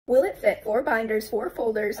Will it fit 4 binders, 4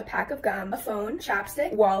 folders, a pack of gum, a phone,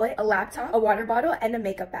 chapstick, wallet, a laptop, a water bottle, and a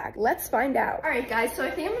makeup bag? Let's find out. All right, guys, so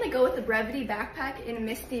I think I'm gonna go with the Brevity backpack in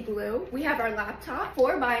Misty Blue. We have our laptop,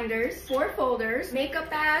 4 binders, 4 folders, makeup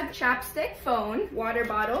bag, chapstick, phone, water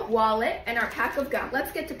bottle, wallet, and our pack of gum.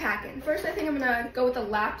 Let's get to packing. First, I think I'm gonna go with the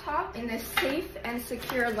laptop in this safe and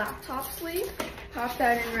secure laptop sleeve. Pop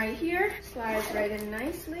that in right here, slides right in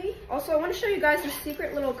nicely. Also, I wanna show you guys the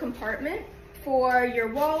secret little compartment for your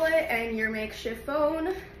wallet and your makeshift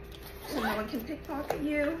phone, so no one can pickpocket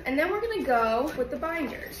you. And then we're gonna go with the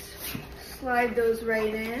binders. Slide those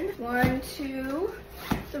right in. 1, 2,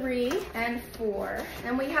 3, and 4.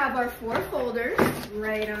 Then we have our 4 folders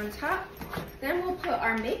right on top. Then we'll put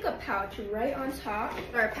our makeup pouch right on top,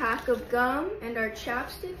 our pack of gum and our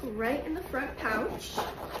chapstick right in the front pouch.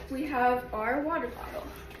 We have our water bottle.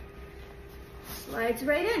 Slides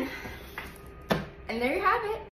right in. And there you have it.